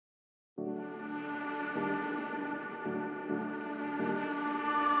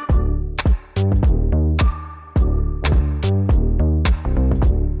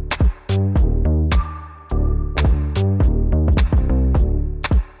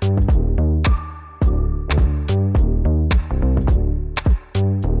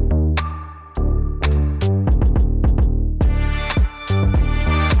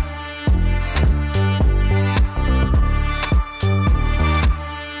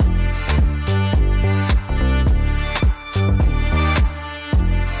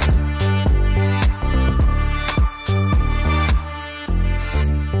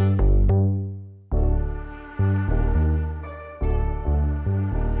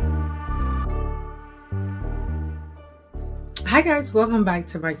Hi guys, welcome back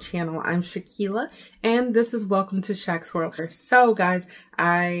to my channel. I'm Shakila and this is Welcome to Shaq's World. So guys,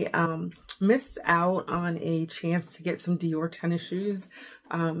 I missed out on a chance to get some Dior tennis shoes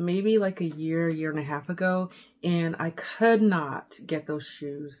maybe like a year and a half ago, and I could not get those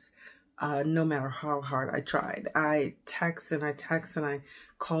shoes no matter how hard I tried. I text and I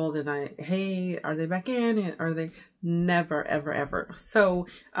called and hey, are they back in? And are they? Never, ever. So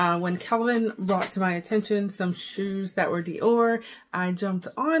when Kelvin brought to my attention some shoes that were Dior, I jumped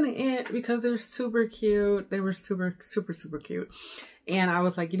on it because they're super cute. They were super cute. And I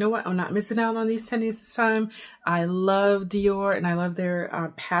was like, you know what? I'm not missing out on these tennies this time. I love Dior and I love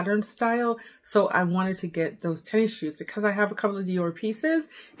their pattern style. So I wanted to get those tennis shoes because I have a couple of Dior pieces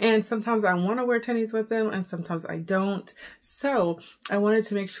and sometimes I want to wear tennies with them and sometimes I don't. So I wanted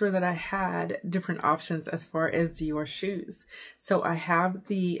to make sure that I had different options as far as Dior shoes. So I have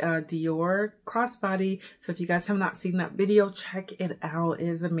the Dior crossbody. So if you guys have not seen that video, check it out. It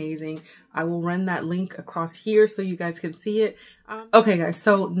is amazing. I will run that link across here so you guys can see it. Okay guys,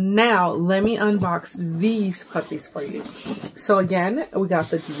 so now let me unbox these puppies for you. So again, we got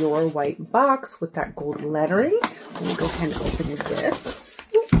the Dior white box with that gold lettering. Let me go ahead and open this.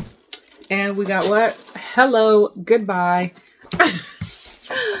 And we got what? Hello, goodbye.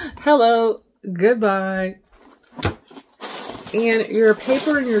 Hello, goodbye. And your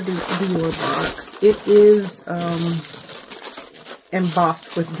paper in your Dior box, it is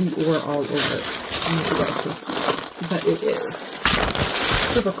embossed with Dior all over it. But it is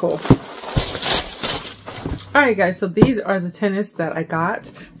super cool. All right guys, so these are the tennis that I got.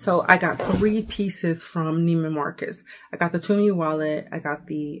 So I got 3 pieces from Neiman Marcus. I got the Tumi wallet, I got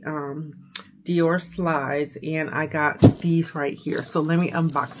the Dior slides, and I got these right here. So let me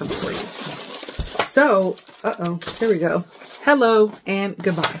unbox them for you. So, here we go. Hello and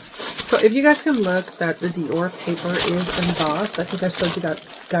goodbye. So if you guys can look, that the Dior paper is embossed. I think I showed you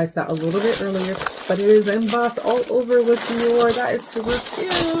guys that a little bit earlier, but it is embossed all over with Dior. That is super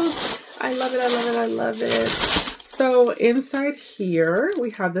cute. I love it, I love it. So inside here,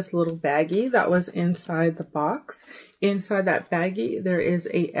 we have this little baggie that was inside the box. Inside that baggie, there is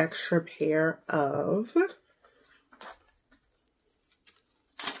a extra pair of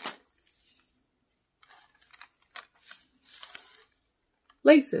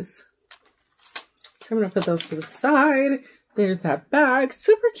laces. So I'm going to put those to the side. There's that bag.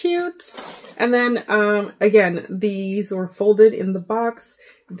 Super cute. And then, again, these were folded in the box.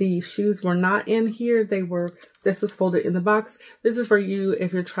 The shoes were not in here. This was folded in the box. This is for you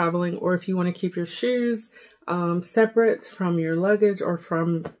if you're traveling or if you want to keep your shoes separate from your luggage or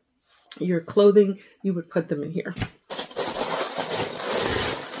from your clothing. You would put them in here.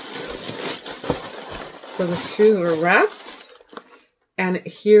 So the shoes are wrapped. And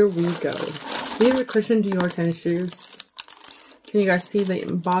here we go. These are Christian Dior tennis shoes. Can you guys see the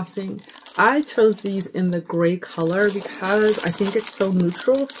embossing? I chose these in the gray color because I think it's so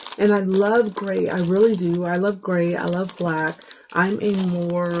neutral. And I love gray. I really do. I love gray. I love black. I'm a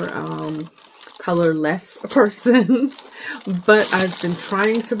more colorless person. But I've been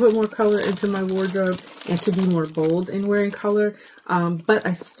trying to put more color into my wardrobe and to be more bold in wearing color. But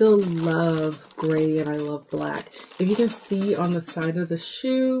I still love gray and I love black. If you can see on the side of the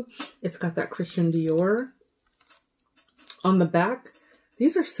shoe, it's got that Christian Dior. On the back,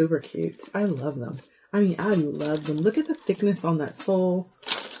 these are super cute. I love them. I mean, I love them. Look at the thickness on that sole.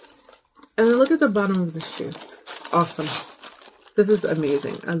 And then look at the bottom of the shoe. Awesome. This is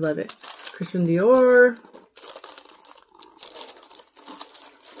amazing. I love it. Christian Dior.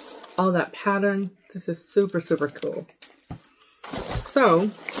 All that pattern. This is super cool. So,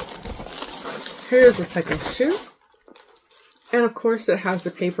 here's the second shoe. And of course it has the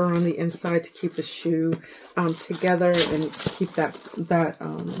paper on the inside to keep the shoe together and keep the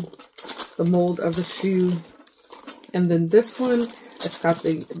mold of the shoe. And then this one, it's got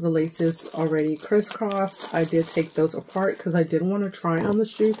the laces already crisscrossed. I did take those apart because I didn't want to try on the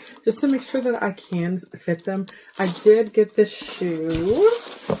shoe just to make sure that I can fit them. I did get this shoe.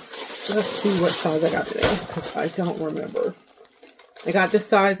 Let's see what size I got today because I don't remember. I got this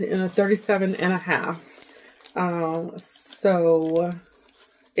size in a 37.5. So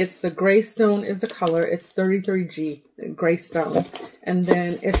it's the gray stone is the color. It's 33G gray stone. And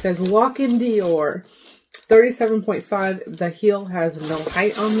then it says walk in Dior 37.5. The heel has no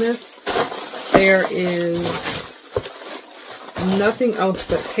height on this. There is nothing else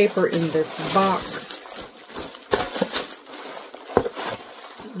but paper in this box.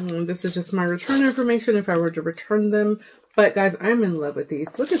 This is just my return information if I were to return them. But guys, I'm in love with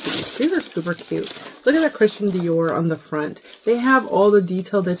these. Look at these. These are super cute. Look at that Christian Dior on the front. They have all the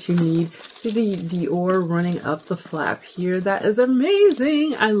detail that you need. See the Dior running up the flap here? That is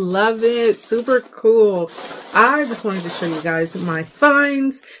amazing. I love it. Super cool. I just wanted to show you guys my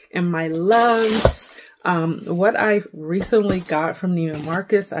finds and my loves. What I recently got from Neiman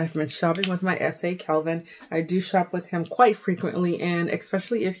Marcus. I've been shopping with my SA Calvin. I do shop with him quite frequently, and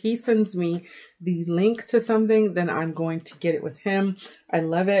especially if he sends me the link to something, then I'm going to get it with him. I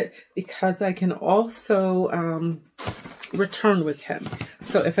love it because I can also return with him.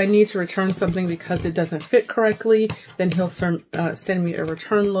 So if I need to return something because it doesn't fit correctly, then he'll send me a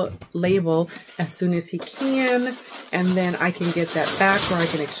return label as soon as he can, and then I can get that back, or I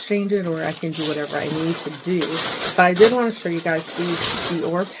can exchange it, or I can do whatever I need to do. But I did want to show you guys these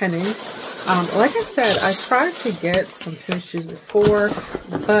Dior Tennis. Like I said, I tried to get some tennis shoes before,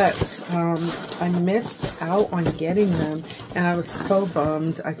 but I missed out on getting them, and I was so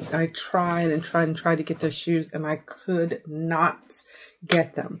bummed. I tried to get those shoes, and I could not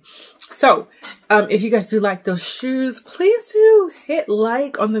get them. So if you guys do like those shoes, please do hit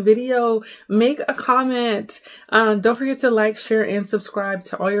like on the video, make a comment. Don't forget to like, share, and subscribe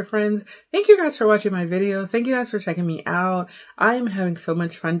to all your friends. Thank you guys for watching my videos. Thank you guys for checking me out. I am having so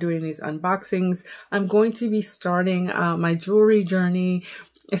much fun doing these unboxings. I'm going to be starting my jewelry journey.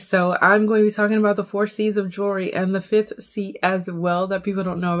 So I'm going to be talking about the 4 C's of jewelry and the 5th C as well, that people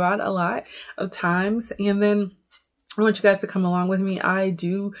don't know about a lot of times. And then I want you guys to come along with me. I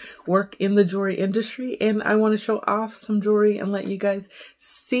do work in the jewelry industry, and I want to show off some jewelry and let you guys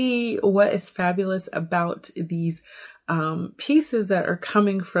see what is fabulous about these pieces that are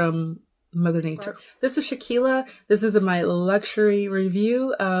coming from Mother Nature. This is Shaquila. This is my luxury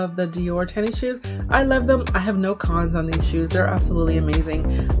review of the Dior tennis shoes. I love them. I have no cons on these shoes. They're absolutely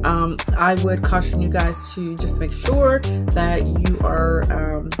amazing. I would caution you guys to just make sure that you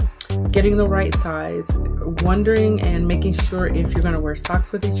are getting the right size, wondering and making sure if you're going to wear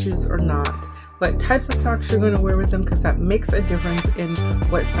socks with these shoes or not, what types of socks you're going to wear with them, because that makes a difference in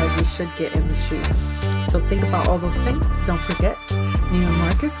what size you should get in the shoes. So think about all those things. Don't forget, Neiman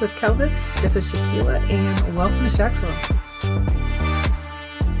Marcus with Calvin. This is Shaquila, and welcome to Shaq's World.